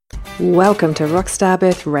Welcome to Rockstar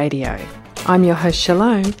Birth Radio. I'm your host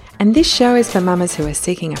Shalom, and this show is for mamas who are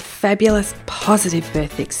seeking a fabulous, positive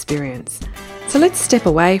birth experience. So let's step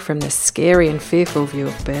away from the scary and fearful view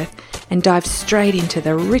of birth and dive straight into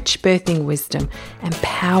the rich birthing wisdom and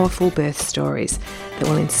powerful birth stories that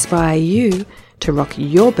will inspire you to rock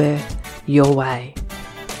your birth your way.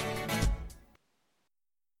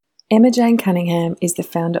 Emma Jane Cunningham is the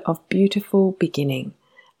founder of Beautiful Beginning,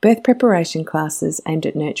 birth preparation classes aimed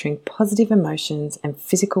at nurturing positive emotions and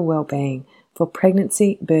physical well-being for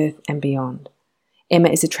pregnancy, birth and beyond. Emma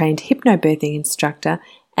is a trained hypnobirthing instructor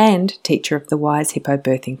and teacher of the Wise Hippo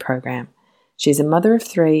birthing program. She is a mother of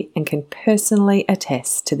 3 and can personally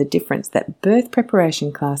attest to the difference that birth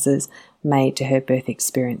preparation classes made to her birth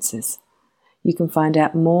experiences. You can find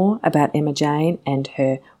out more about Emma Jane and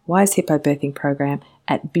her Wise Hippo birthing program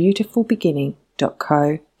at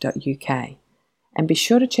beautifulbeginning.co.uk. And be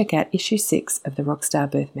sure to check out issue 6 of the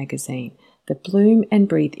Rockstar Birth magazine, the Bloom and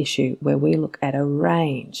Breathe issue, where we look at a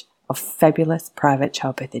range of fabulous private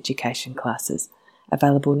childbirth education classes,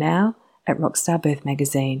 available now at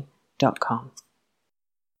rockstarbirthmagazine.com.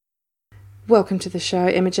 Welcome to the show,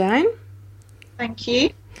 Emma Jane. Thank you.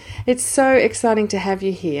 It's so exciting to have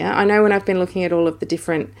you here. I know when I've been looking at all of the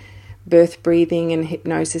different birth breathing and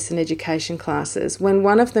hypnosis and education classes, when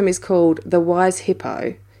one of them is called the Wise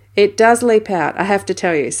Hippo, it does leap out, I have to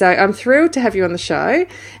tell you. So I'm thrilled to have you on the show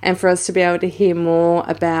and for us to be able to hear more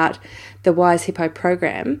about the Wise Hippo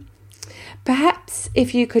program. Perhaps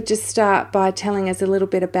if you could just start by telling us a little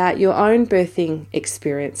bit about your own birthing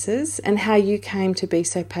experiences and how you came to be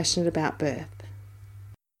so passionate about birth.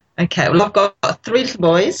 Okay, well, I've got 3 little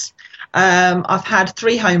boys. I've had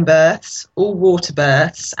 3 home births, all water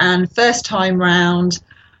births, and first time round,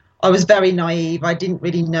 I was very naive. I didn't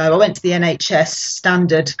really know. I went to the NHS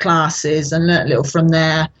standard classes and learnt a little from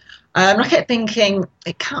there. I kept thinking,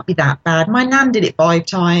 it can't be that bad. My nan did it 5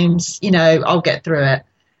 times. I'll get through it.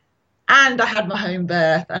 And I had my home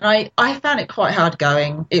birth, and I found it quite hard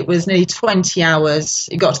going. It was nearly 20 hours.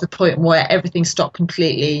 It got to the point where everything stopped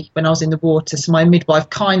completely when I was in the water. So my midwife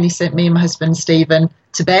kindly sent me and my husband, Stephen,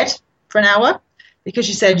 to bed for an hour because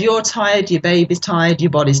she said, you're tired, your baby's tired,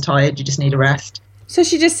 your body's tired, you just need a rest. So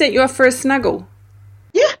she just sent you off for a snuggle?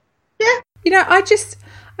 Yeah. I just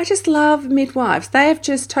love midwives. They have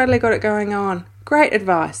just totally got it going on. Great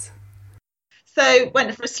advice. So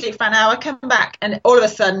went for a sleep for an hour, come back, and all of a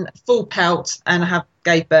sudden, full pelt, and I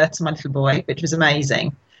gave birth to my little boy, which was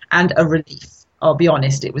amazing, and a relief. I'll be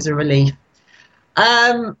honest, it was a relief.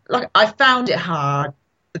 I found it hard.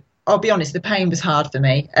 I'll be honest, the pain was hard for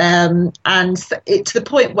me, and it to the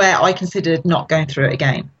point where I considered not going through it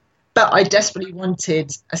again. But I desperately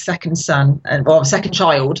wanted a second son, a second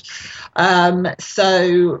child.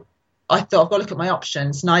 So I thought, I've got to look at my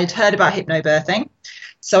options. And I'd heard about hypnobirthing.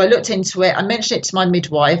 So I looked into it. I mentioned it to my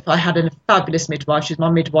midwife. I had a fabulous midwife. She was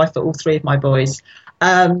my midwife for all 3 of my boys.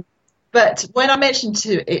 But when I mentioned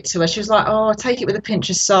it to her, she was like, oh, take it with a pinch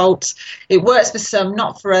of salt. It works for some,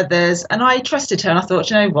 not for others. And I trusted her. And I thought,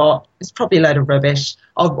 you know what? It's probably a load of rubbish.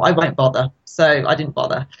 I won't bother. So I didn't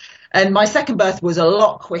bother. And my second birth was a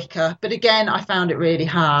lot quicker. But again, I found it really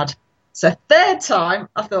hard. So third time,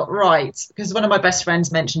 I thought, right, because one of my best friends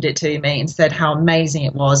mentioned it to me and said how amazing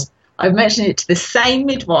it was. I mentioned it to the same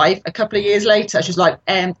midwife a couple of years later. She was like,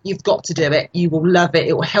 you've got to do it. You will love it.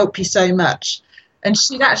 It will help you so much. And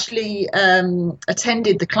she'd actually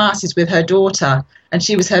attended the classes with her daughter, and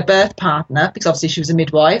she was her birth partner because obviously she was a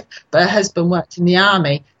midwife, but her husband worked in the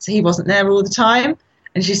army, so he wasn't there all the time.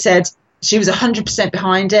 And she said she was 100%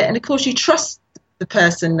 behind it. And of course, you trust the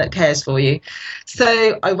person that cares for you.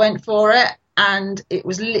 So I went for it. And it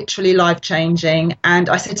was literally life-changing. And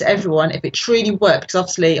I said to everyone, if it truly worked, because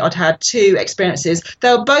obviously I'd had 2 experiences.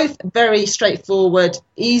 They were both very straightforward,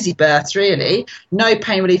 easy births, really. No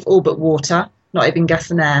pain relief, all but water, not even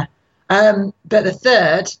gas and air. But the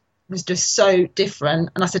third was just so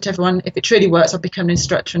different. And I said to everyone, if it truly works, I'll become an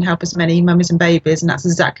instructor and help as many mummies and babies. And that's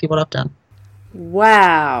exactly what I've done.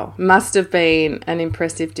 Wow. Must have been an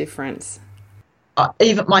impressive difference.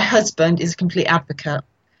 Even my husband is a complete advocate.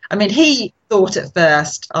 I mean, he thought at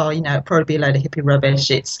first, it'd probably be a load of hippie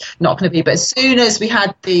rubbish. It's not going to be. But as soon as we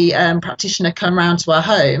had the practitioner come round to our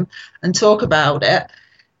home and talk about it,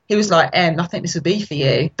 he was like, I think this would be for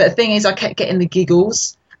you. But the thing is, I kept getting the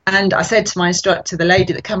giggles. And I said to my instructor, the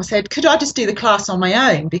lady that came, I said, could I just do the class on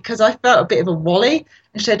my own? Because I felt a bit of a wally.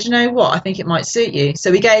 And she said, you know what? I think it might suit you.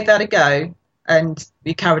 So we gave that a go. And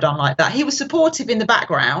we carried on like that. He was supportive in the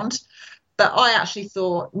background. But I actually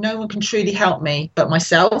thought no one can truly help me but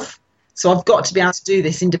myself. So I've got to be able to do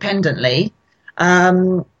this independently.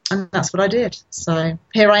 and that's what I did. So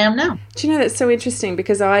here I am now. Do you know, that's so interesting,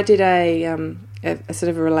 because I did a sort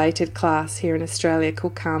of a related class here in Australia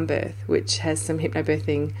called Calm Birth, which has some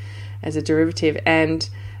hypnobirthing as a derivative, and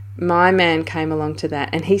my man came along to that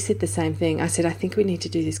and he said the same thing. I said, I think we need to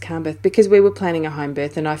do this calm birth, because we were planning a home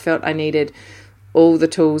birth and I felt I needed all the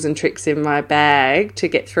tools and tricks in my bag to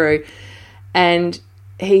get through. And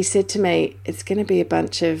he said to me, it's going to be a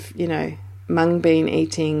bunch of, mung bean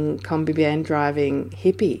eating, combi van driving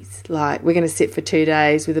hippies. Like, we're going to sit for 2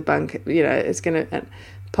 days with a bunk, it's going to,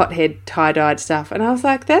 pothead tie-dyed stuff. And I was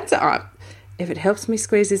like, that's all right. If it helps me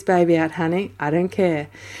squeeze this baby out, honey, I don't care.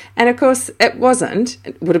 And of course, it wasn't.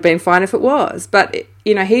 It would have been fine if it was. But,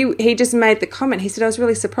 he just made the comment. He said, I was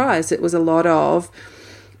really surprised. It was a lot of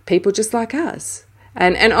people just like us.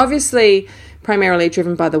 And obviously, primarily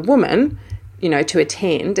driven by the woman, to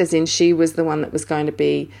attend, as in she was the one that was going to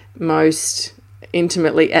be most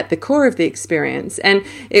intimately at the core of the experience. And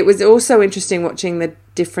it was also interesting watching the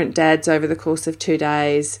different dads over the course of 2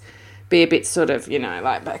 days be a bit sort of,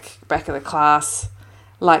 like back of the class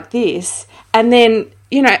like this. And then,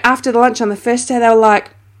 after the lunch on the first day, they were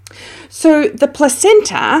like, so the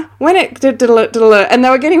placenta, when it, and they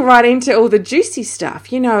were getting right into all the juicy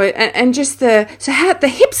stuff, and just the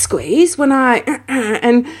hip squeeze when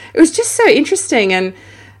and it was just so interesting. And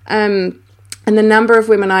the number of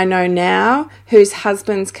women I know now whose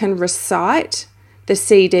husbands can recite the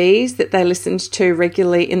CDs that they listened to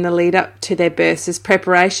regularly in the lead up to their births as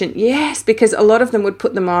preparation. Yes, because a lot of them would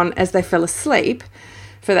put them on as they fell asleep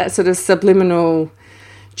for that sort of subliminal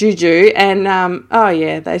juju. And,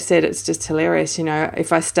 they said it's just hilarious.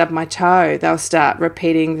 If I stub my toe, they'll start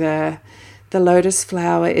repeating the lotus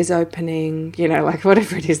flower is opening, like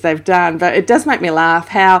whatever it is they've done. But it does make me laugh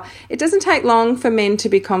how it doesn't take long for men to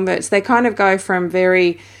be converts. They kind of go from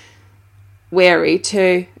very wary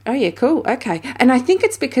to, oh yeah, cool, okay. And I think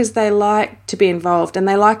it's because they like to be involved and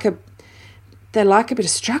they like a bit of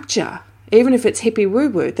structure, even if it's hippie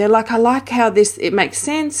woo-woo. They're like, I like how it makes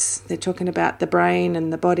sense. They're talking about the brain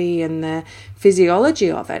and the body and the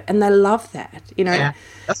physiology of it, and they love that, Yeah,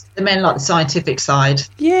 that's the men like the scientific side.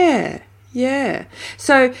 Yeah.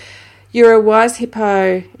 So you're a wise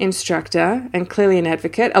hippo instructor and clearly an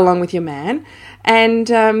advocate, along with your man.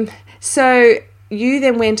 And so you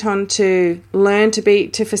then went on to learn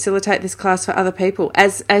to facilitate this class for other people,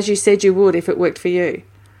 as you said you would if it worked for you.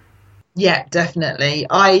 Yeah, definitely.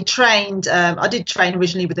 I did train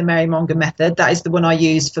originally with the Mary Monger method. That is the one I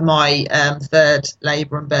used for my third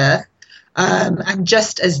labour and birth. And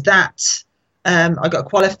just as that, I got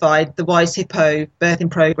qualified, the Wise Hippo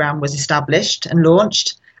birthing program was established and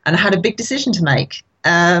launched, and I had a big decision to make.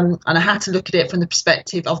 And I had to look at it from the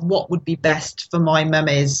perspective of what would be best for my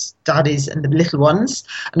mummies, daddies and the little ones.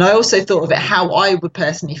 And I also thought of it how I would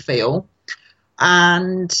personally feel.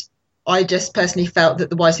 And I just personally felt that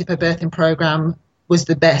the Wise Hippo birthing program was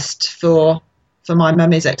the best for my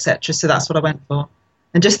mummies, etc. So that's what I went for.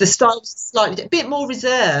 And just the style was slightly a bit more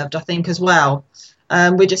reserved, I think, as well.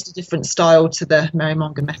 We're just a different style to the Mary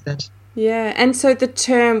Monger method. Yeah, and so the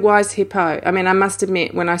term Wise Hippo, I mean, I must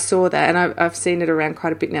admit, when I saw that, and I've seen it around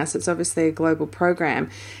quite a bit now, so it's obviously a global program,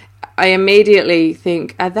 I immediately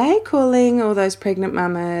think, are they calling all those pregnant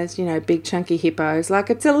mamas, big chunky hippos? Like,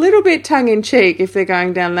 it's a little bit tongue-in-cheek if they're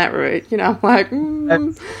going down that route. I'm like,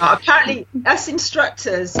 Apparently, us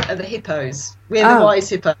instructors are the hippos. We're the Wise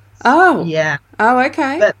Hippos. Oh. Yeah. Oh,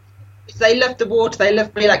 okay. But they love the water. They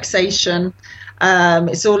love relaxation.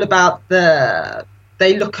 It's all about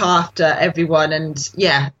they look after everyone, and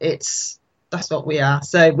that's what we are.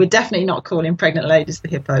 So we're definitely not calling pregnant ladies the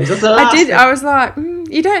hippos. I was like,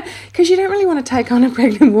 you don't really want to take on a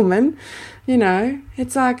pregnant woman,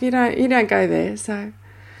 It's like you don't go there. So,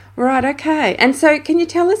 right, okay. And so, can you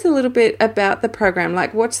tell us a little bit about the program?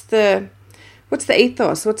 Like, what's the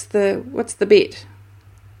ethos? What's the bit?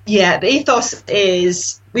 Yeah, the ethos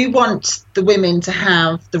is we want the women to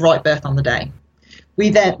have the right birth on the day. We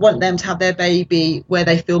then want them to have their baby where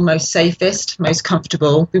they feel most safest, most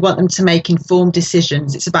comfortable. We want them to make informed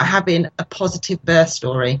decisions. It's about having a positive birth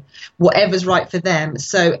story, whatever's right for them.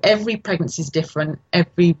 So every pregnancy is different.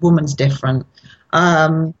 Every woman's different.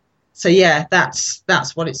 So yeah, that's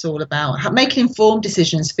what it's all about. Making informed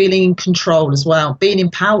decisions, feeling in control as well, being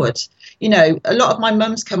empowered. A lot of my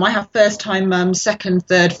mums come. I have first-time mums, second,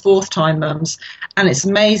 third, fourth-time mums, and it's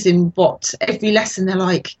amazing what every lesson they're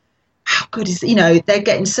like, how good is it? They're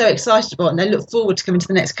getting so excited about it, and they look forward to coming to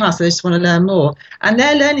the next class. They just want to learn more, and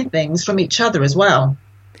they're learning things from each other as well.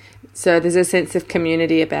 So there's a sense of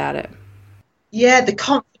community about it. Yeah, the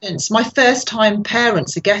confidence my first-time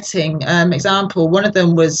parents are getting. Example, one of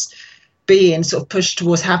them was being sort of pushed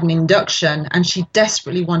towards having induction, and she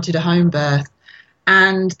desperately wanted a home birth.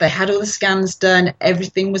 And they had all the scans done,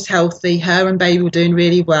 everything was healthy, her and baby were doing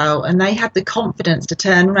really well, and they had the confidence to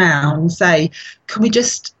turn around and say, can we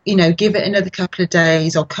just, give it another couple of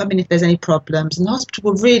days, or come in if there's any problems. And the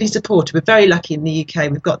hospital were really supportive. We're very lucky in the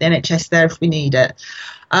UK, we've got the NHS there if we need it.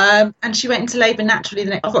 And she went into labour naturally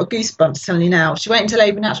I've got goosebumps telling you now. She went into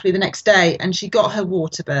labour naturally the next day, and she got her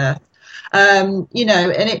water birth. And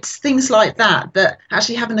it's things like that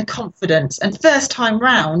actually having the confidence. And first time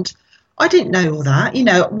round, I didn't know all that.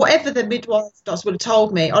 Whatever the midwife doctors would have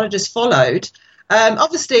told me, I'd have just followed.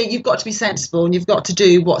 Obviously, you've got to be sensible, and you've got to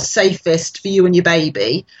do what's safest for you and your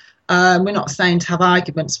baby. We're not saying to have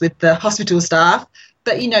arguments with the hospital staff,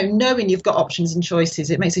 but, knowing you've got options and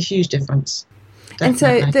choices, it makes a huge difference.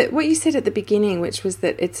 Definitely. And so what you said at the beginning, which was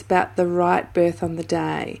that it's about the right birth on the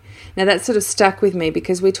day. Now, that sort of stuck with me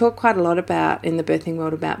because we talk quite a lot in the birthing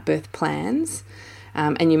world about birth plans.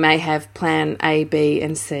 And you may have plan A, B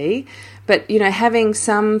and C, but, having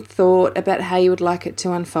some thought about how you would like it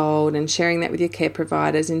to unfold and sharing that with your care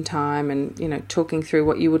providers in time and, talking through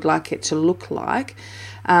what you would like it to look like.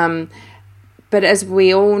 But as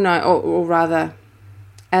we all know, or rather,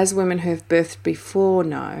 as women who have birthed before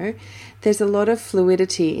know, there's a lot of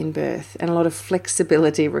fluidity in birth and a lot of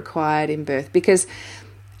flexibility required in birth, because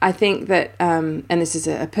I think that, and this is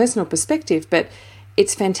a personal perspective, but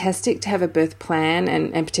it's fantastic to have a birth plan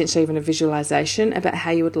and potentially even a visualisation about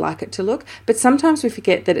how you would like it to look. But sometimes we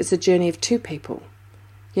forget that it's a journey of two people.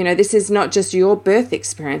 This is not just your birth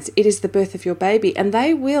experience, it is the birth of your baby, and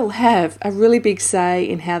they will have a really big say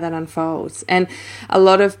in how that unfolds. And a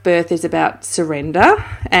lot of birth is about surrender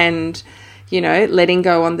and, letting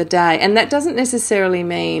go on the day. And that doesn't necessarily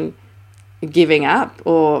mean giving up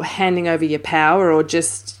or handing over your power or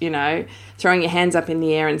just, throwing your hands up in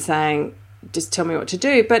the air and saying, just tell me what to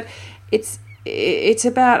do. But it's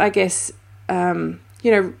about, I guess,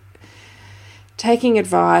 taking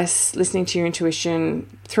advice, listening to your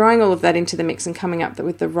intuition, throwing all of that into the mix and coming up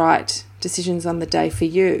with the right decisions on the day for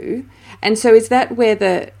you. And so is that where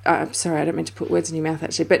sorry, I don't mean to put words in your mouth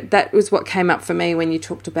actually, but that was what came up for me when you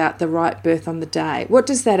talked about the right birth on the day. What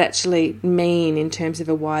does that actually mean in terms of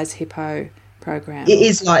a Wise Hippo program? It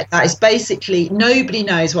is like that. It's basically nobody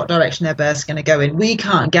knows what direction their birth's going to go in. We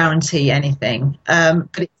can't guarantee anything,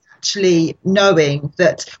 but it's actually knowing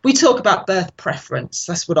that we talk about birth preference.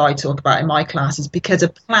 That's what I talk about in my classes, because a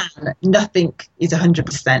plan, nothing is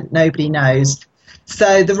 100%. Nobody knows.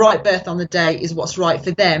 So the right birth on the day is what's right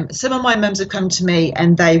for them. Some of my mums have come to me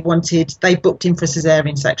and they booked in for a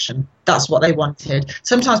cesarean section. That's what they wanted.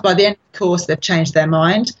 Sometimes by the end of the course they've changed their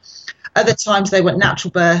mind. Other times they want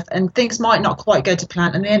natural birth and things might not quite go to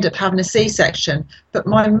plan and they end up having a C-section. But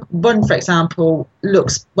my one, for example,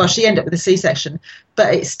 she ended up with a C-section,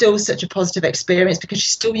 but it's still such a positive experience because she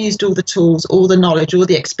still used all the tools, all the knowledge, all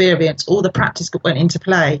the experience, all the practice that went into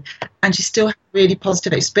play, and she still had a really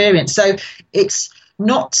positive experience. So it's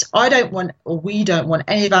not, we don't want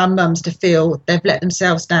any of our mums to feel they've let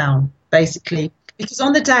themselves down, basically, because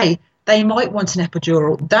on the day they might want an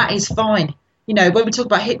epidural. That is fine. When we talk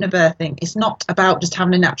about hypnobirthing, it's not about just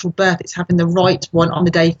having a natural birth, it's having the right one on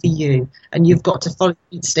the day for you. And you've got to follow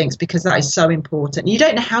instincts because that is so important. You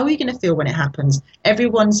don't know how you're going to feel when it happens.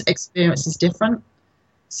 Everyone's experience is different.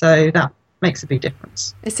 So that makes a big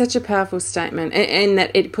difference. It's such a powerful statement, and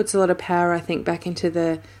that it puts a lot of power, I think, back into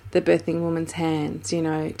the birthing woman's hands,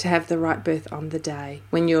 to have the right birth on the day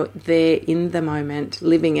when you're there in the moment,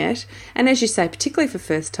 living it. And as you say, particularly for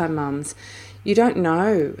first-time mums, you don't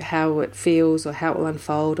know how it feels or how it will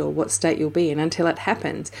unfold or what state you'll be in until it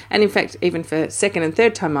happens. And in fact, even for second and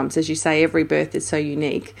third time mums, as you say, every birth is so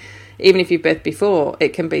unique. Even if you've birthed before, it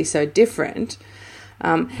can be so different.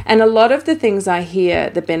 And a lot of the things I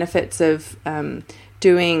hear, the benefits of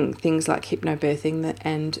doing things like hypnobirthing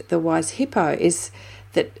and the Wise Hippo, is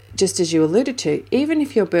that, just as you alluded to, even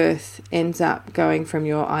if your birth ends up going from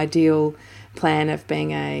your ideal plan of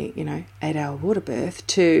being a 8-hour water birth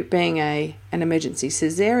to being an emergency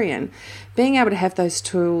cesarean, being able to have those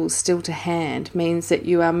tools still to hand means that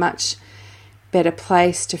you are much better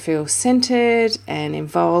placed to feel centred and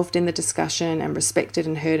involved in the discussion and respected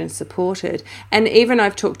and heard and supported. And even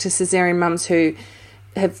I've talked to cesarean mums who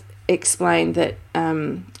have explained that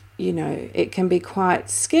it can be quite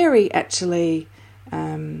scary actually.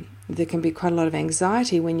 There can be quite a lot of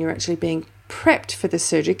anxiety when you're actually being prepped for the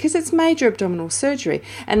surgery, because it's major abdominal surgery,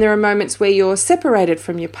 and there are moments where you're separated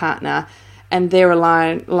from your partner and they're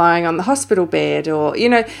lying on the hospital bed, or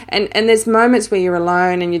and there's moments where you're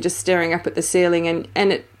alone and you're just staring up at the ceiling,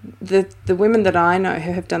 and the women that I know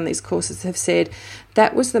who have done these courses have said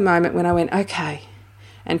that was the moment when I went, okay,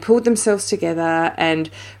 and pulled themselves together and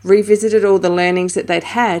revisited all the learnings that they'd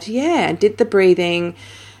had, and did the breathing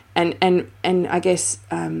and I guess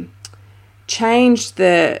changed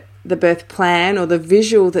the birth plan or the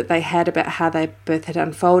visual that they had about how their birth had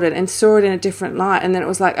unfolded and saw it in a different light. And then it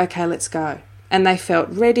was like, okay, let's go. And they felt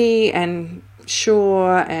ready and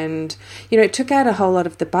sure, and it took out a whole lot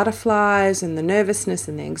of the butterflies and the nervousness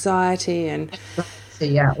and the anxiety and all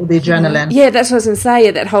the adrenaline. That's what I was going to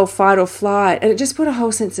say, that whole fight or flight, and it just put a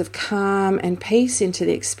whole sense of calm and peace into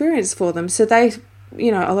the experience for them. So they,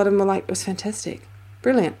 a lot of them were like, it was fantastic,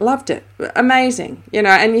 brilliant, loved it, amazing,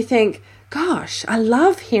 and you think, gosh, I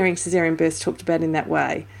love hearing caesarean births talked about in that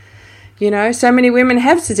way. So many women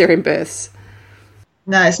have caesarean births.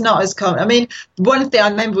 No, it's not as common. I mean, one thing I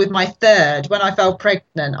remember with my third, when I fell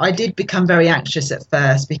pregnant, I did become very anxious at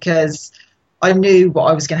first because I knew what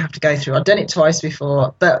I was going to have to go through. I'd done it twice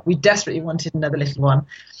before, but we desperately wanted another little one.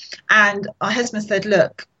 And my husband said,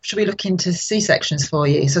 look, should we look into C-sections for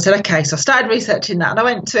you? So I said, okay. So I started researching that, and I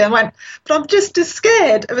went to him and went, but I'm just as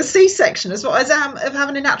scared of a C-section as what I am of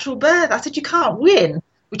having a natural birth. I said, you can't win,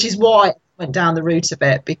 which is why I went down the route of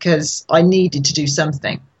it, because I needed to do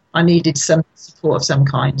something. I needed some support of some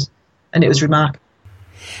kind, and it was remarkable.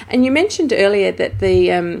 And you mentioned earlier that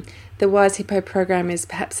the Wise Hippo program is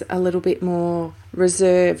perhaps a little bit more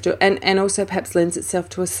reserved and also perhaps lends itself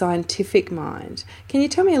to a scientific mind. Can you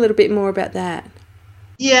tell me a little bit more about that?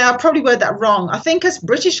 Yeah, I probably worded that wrong. I think us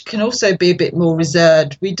British can also be a bit more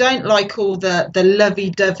reserved. We don't like all the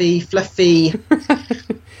lovey-dovey, fluffy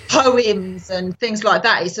poems and things like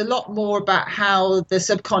that. It's a lot more about how the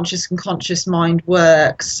subconscious and conscious mind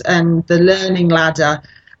works and the learning ladder.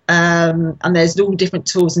 And there's all different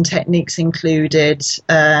tools and techniques included.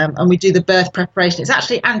 And we do the birth preparation. It's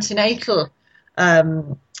actually antenatal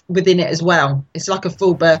within it as well. It's like a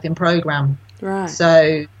full birthing program. Right.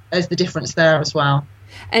 So there's the difference there as well.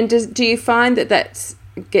 And do you find that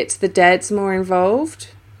gets the dads more involved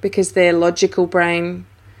because their logical brain,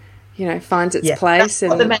 finds its place? That's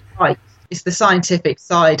what the men like. It's the scientific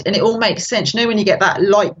side, and it all makes sense. When you get that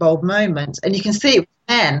light bulb moment, and you can see it with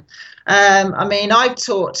men. I mean, I've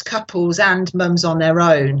taught couples and mums on their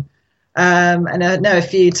own, and I know a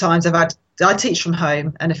few times I teach from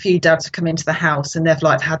home, and a few dads have come into the house and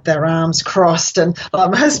they've had their arms crossed, and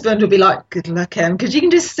my husband will be like, good luck, Em, because you can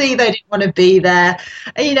just see they didn't want to be there.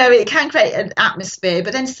 And, it can create an atmosphere,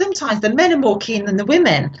 but then sometimes the men are more keen than the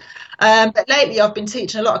women. But lately I've been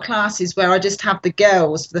teaching a lot of classes where I just have the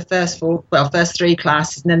girls for the first three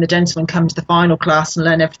classes, and then the gentlemen come to the final class and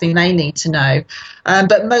learn everything they need to know.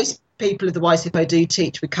 But most people of the Wise Hippo do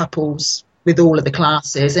teach with couples with all of the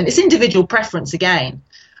classes, and it's individual preference again.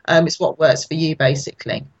 It's what works for you,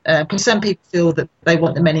 basically. Because some people feel that they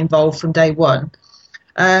want the men involved from day one.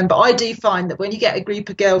 But I do find that when you get a group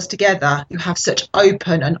of girls together, you have such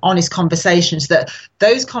open and honest conversations that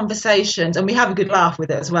those conversations, and we have a good laugh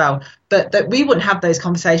with it as well, but that we wouldn't have those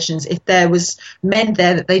conversations if there was men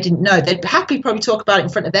there that they didn't know. They'd happily probably talk about it in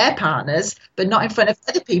front of their partners, but not in front of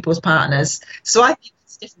other people's partners. So I think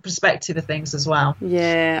it's a different perspective of things as well.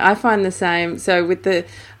 Yeah, I find the same. So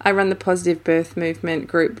I run the Positive Birth Movement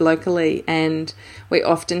group locally, and we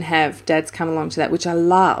often have dads come along to that, which I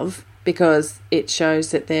love, because it shows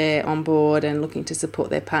that they're on board and looking to support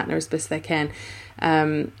their partner as best they can.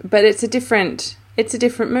 But it's a different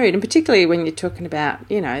mood, and particularly when you're talking about,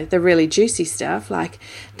 the really juicy stuff like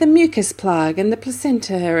the mucus plug and the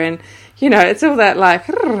placenta, and, it's all that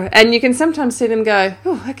and you can sometimes see them go,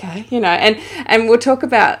 oh, okay, and we'll talk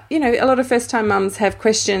about, a lot of first-time mums have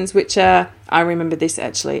questions which are, I remember this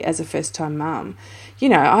actually as a first-time mum,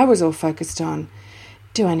 I was all focused on,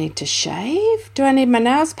 do I need to shave? Do I need my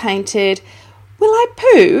nails painted? Will I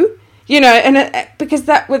poo? And because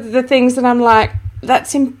that were the things that I'm like,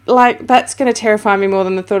 that's going to terrify me more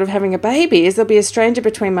than the thought of having a baby. Is there'll be a stranger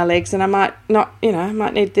between my legs, and I might not, I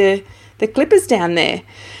might need the clippers down there.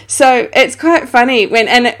 So it's quite funny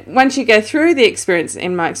once you go through the experience.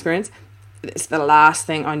 In my experience, it's the last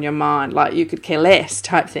thing on your mind, like you could care less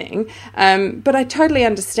type thing. But I totally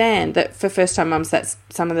understand that for first-time mums, that's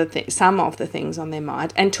some of the things on their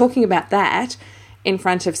mind. And talking about that in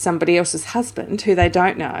front of somebody else's husband who they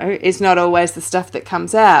don't know is not always the stuff that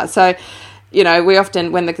comes out. So, we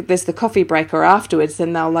often, when there's the coffee break or afterwards,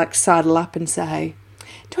 then they'll sidle up and say,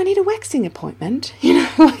 do I need a waxing appointment?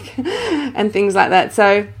 And things like that.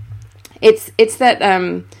 So it's that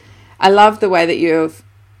I love the way that you've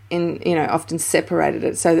often separated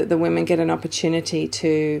it so that the women get an opportunity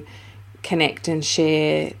to connect and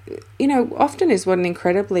share, often is what an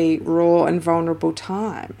incredibly raw and vulnerable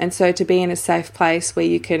time. And so to be in a safe place where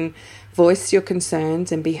you can voice your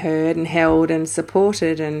concerns and be heard and held and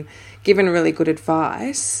supported and given really good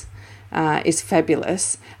advice is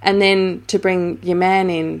fabulous. And then to bring your man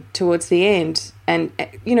in towards the end and,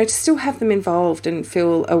 to still have them involved and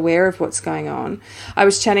feel aware of what's going on. I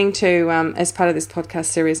was chatting to, as part of this podcast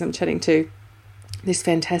series, I'm chatting to this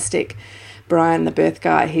fantastic Brian, the birth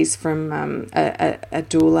guy. He's from a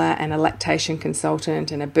doula and a lactation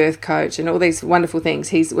consultant and a birth coach and all these wonderful things.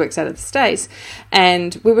 He works out of the States.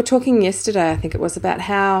 And we were talking yesterday, I think it was, about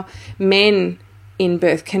how men in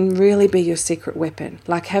birth can really be your secret weapon.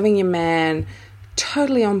 Like having your man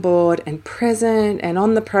totally on board and present and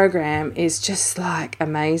on the program is just like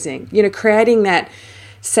amazing. Creating that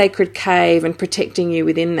sacred cave and protecting you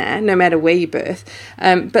within that, no matter where you birth.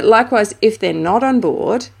 But likewise, if they're not on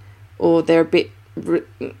board, or they're a bit,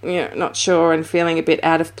 not sure and feeling a bit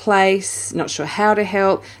out of place, not sure how to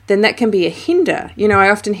help, then that can be a hinder. I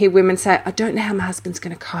often hear women say, I don't know how my husband's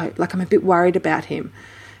going to cope. Like, I'm a bit worried about him.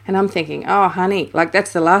 And I'm thinking, oh, honey, like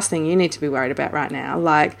that's the last thing you need to be worried about right now.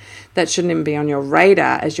 Like, that shouldn't even be on your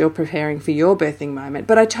radar as you're preparing for your birthing moment.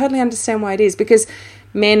 But I totally understand why it is, because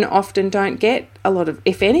men often don't get a lot of,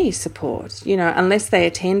 if any, support, unless they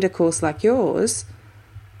attend a course like yours.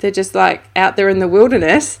 They're just like out there in the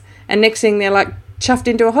wilderness. And next thing they're like chuffed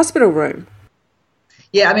into a hospital room.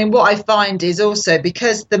 Yeah, I mean, what I find is also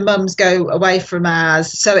because the mums go away from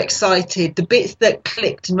ours so excited, the bits that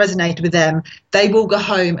clicked and resonated with them, they will go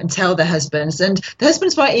home and tell their husbands. And the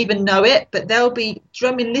husbands won't even know it, but they'll be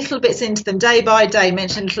drumming little bits into them day by day,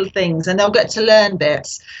 mentioning little things, and they'll get to learn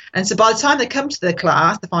bits. And so by the time they come to the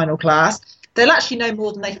class, the final class, they'll actually know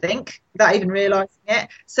more than they think without even realising it.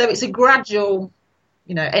 So it's a gradual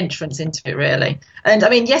entrance into it, really. And I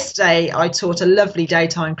mean, yesterday I taught a lovely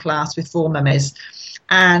daytime class with 4 mummies,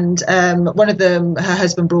 and one of them, her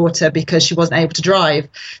husband brought her because she wasn't able to drive.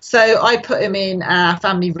 So I put him in our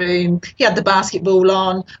family room. He had the basketball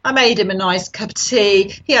on. I made him a nice cup of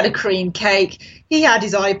tea. He had a cream cake. He had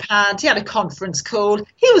his iPad. He had a conference call.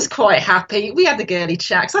 He was quite happy. We had the girly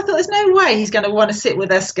chat, because I thought there's no way he's going to want to sit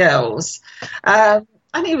with us girls. And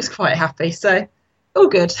he was quite happy. So all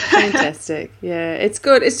good. Fantastic. Yeah, it's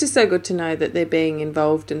good. It's just so good to know that they're being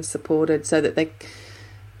involved and supported, so that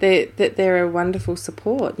they're a wonderful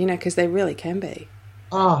support, because they really can be.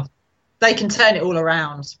 Oh, they can turn it all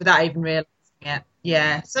around without even realising it.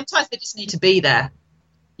 Yeah, sometimes they just need to be there,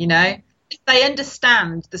 If they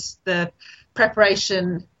understand the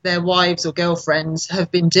preparation their wives or girlfriends have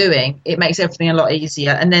been doing, it makes everything a lot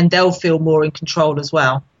easier, and then they'll feel more in control as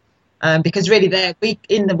well. Because really,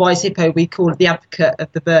 in the Wise Hippo, we call it the advocate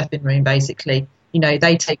of the birthing room, basically.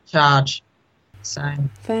 They take charge. So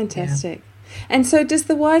fantastic. Yeah. And so does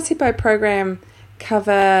the Wise Hippo program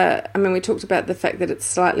cover, I mean, we talked about the fact that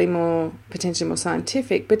it's potentially more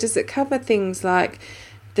scientific, but does it cover things like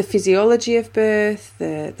the physiology of birth,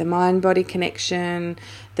 the mind-body connection,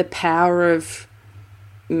 the power of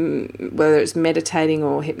whether it's meditating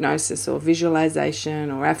or hypnosis or visualization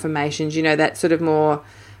or affirmations, that sort of more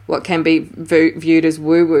what can be viewed as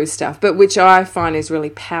woo-woo stuff, but which I find is really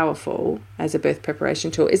powerful as a birth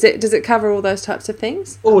preparation tool. Does it cover all those types of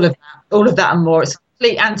things? All of that and more. It's a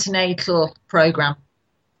complete antenatal program.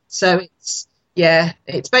 So it's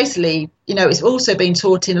basically, it's also been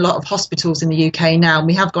taught in a lot of hospitals in the UK now, and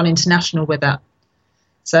we have gone international with that.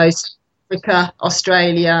 So South Africa,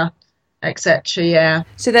 Australia, etc. Yeah.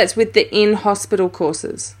 So that's with the in-hospital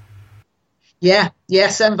courses. Yeah,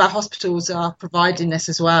 some of our hospitals are providing this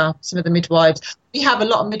as well, some of the midwives. We have a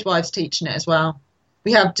lot of midwives teaching it as well.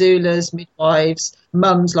 We have doulas, midwives,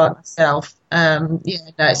 mums like myself.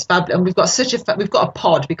 It's fabulous. And we've got a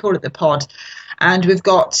pod, we call it the pod. And we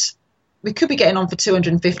could be getting on for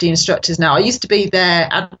 250 instructors now. I used to be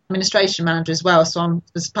their administration manager as well, so I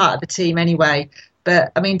was part of the team anyway.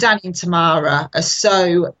 But, I mean, Danny and Tamara are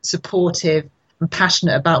so supportive and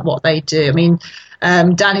passionate about what they do. I mean,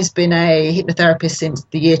 Danny's been a hypnotherapist since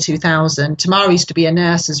the year 2000. Tamara used to be a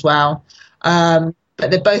nurse as well. But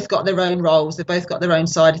they've both got their own roles. They've both got their own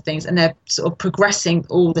side of things, and they're sort of progressing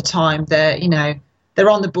all the time. They're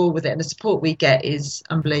on the ball with it, and the support we get is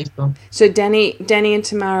unbelievable. So Danny and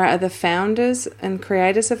Tamara are the founders and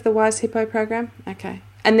creators of the Wise Hippo program? Okay.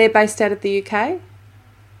 And they're based out of the UK?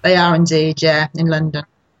 They are indeed, yeah, in London.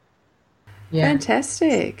 Yeah.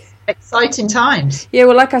 Fantastic. Exciting times. Yeah,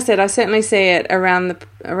 well, like I said, I certainly see it around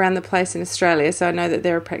the place in Australia, so I know that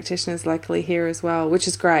there are practitioners locally here as well, which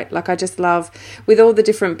is great. Like, I just love, with all the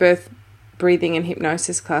different birth, breathing and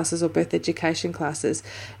hypnosis classes or birth education classes,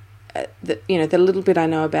 the little bit I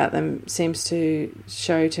know about them seems to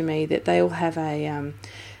show to me that they all have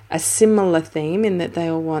a similar theme, in that they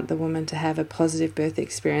all want the woman to have a positive birth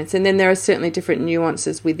experience. And then there are certainly different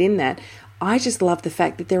nuances within that. I just love the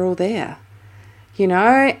fact that they're all there,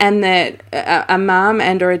 and that a mum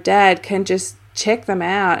and or a dad can just check them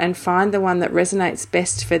out and find the one that resonates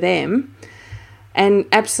best for them and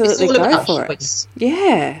absolutely go for it.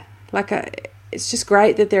 Yeah. It's just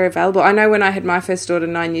great that they're available. I know when I had my first daughter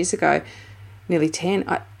 9 years ago, nearly 10,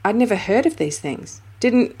 I'd never heard of these things.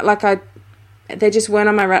 They just weren't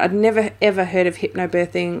on my radar. I'd never, ever heard of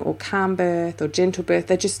hypnobirthing or calm birth or gentle birth.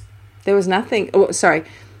 There was nothing. Oh, sorry,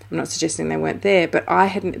 I'm not suggesting they weren't there, but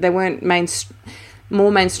they weren't more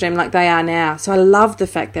mainstream like they are now. So I love the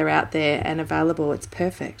fact they're out there and available. It's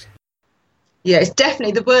perfect. Yeah, it's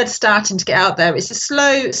definitely, the word's starting to get out there. It's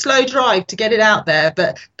a slow drive to get it out there,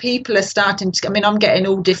 but people are starting to, I'm getting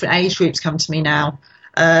all different age groups come to me now,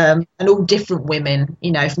 and all different women,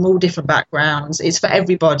 from all different backgrounds. It's for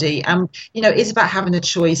everybody. It's about having a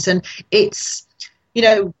choice, and it's, we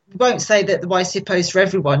won't say that the Wise Hippo is for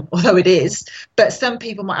everyone, although it is, but some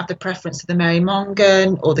people might have the preference of the Mary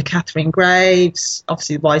Mongan or the Catherine Graves,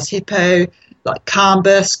 obviously the Wise Hippo, like Calm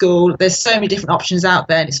Birth School. There's so many different options out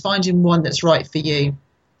there, and it's finding one that's right for you.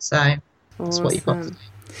 So that's what you've got to do.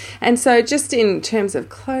 And so just in terms of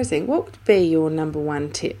closing, what would be your number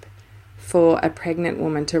one tip for a pregnant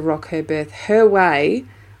woman to rock her birth her way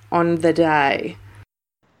on the day?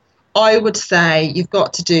 I would say you've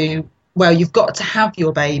got to have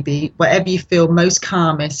your baby wherever you feel most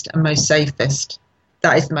calmest and most safest.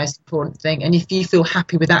 That is the most important thing. And if you feel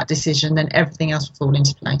happy with that decision, then everything else will fall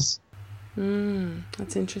into place.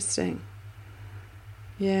 That's interesting.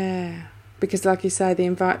 Yeah, because like you say, the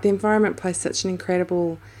environment plays such an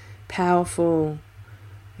incredible, powerful,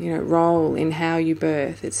 role in how you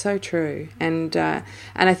birth. It's so true, and I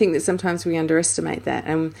think that sometimes we underestimate that,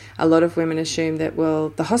 and a lot of women assume that, well,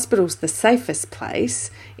 the hospital's the safest place,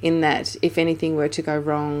 in that if anything were to go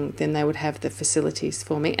wrong, then they would have the facilities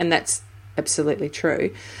for me, and that's absolutely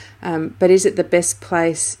true. But is it the best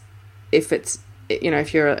place if it's,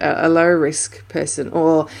 if you're a low risk person,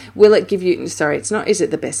 or will it give you, it's not, is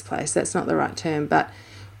it the best place? That's not the right term, but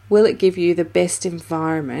will it give you the best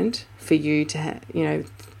environment for you to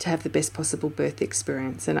have the best possible birth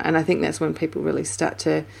experience? And I think that's when people really start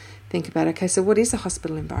to think about, okay, so what is a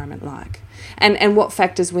hospital environment like? And what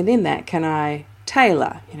factors within that can I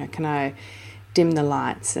tailor? Can I dim the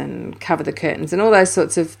lights and cover the curtains and all those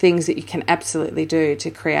sorts of things that you can absolutely do to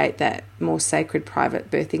create that more sacred private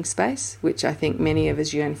birthing space, which I think many of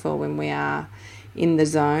us yearn for when we are in the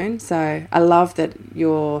zone. So I love that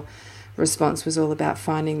your response was all about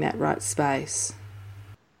finding that right space.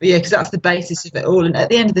 Yeah, because that's the basis of it all. And at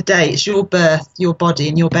the end of the day, it's your birth, your body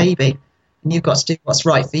and your baby. And you've got to do what's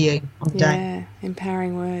right for you on the day. Yeah,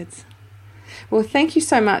 empowering words. Well, thank you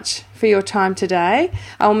so much for your time today.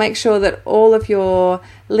 I'll make sure that all of your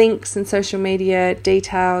links and social media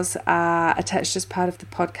details are attached as part of the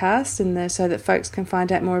podcast, and so that folks can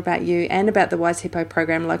find out more about you and about the Wise Hippo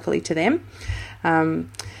program locally to them.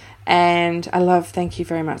 And thank you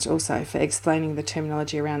very much also for explaining the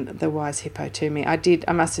terminology around the Wise Hippo to me. I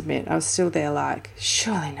must admit, I was still there like,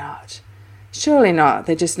 surely not.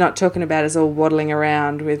 They're just not talking about us all waddling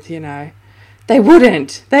around with, they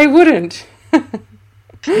wouldn't.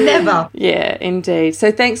 Never. Yeah, indeed.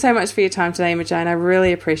 So thanks so much for your time today, Imogen. I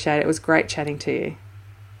really appreciate it. It was great chatting to you.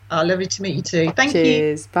 Oh, lovely to meet you too. Thank you.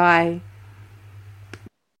 Cheers. Bye.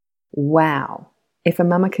 Wow. If a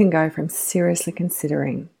mama can go from seriously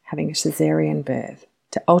considering having a caesarean birth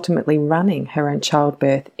to ultimately running her own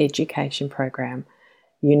childbirth education program,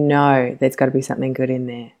 there's got to be something good in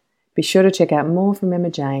there. Be sure to check out more from Emma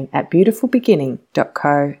Jane at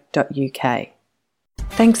beautifulbeginning.co.uk.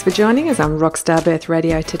 Thanks for joining us on Rockstar Birth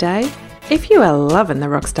Radio today. If you are loving the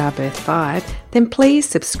Rockstar Birth vibe, then please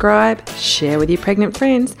subscribe, share with your pregnant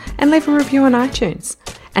friends, and leave a review on iTunes.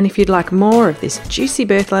 And if you'd like more of this juicy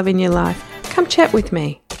birth love in your life, come chat with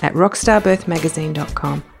me at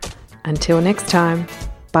rockstarbirthmagazine.com. Until next time,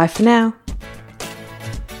 bye for now.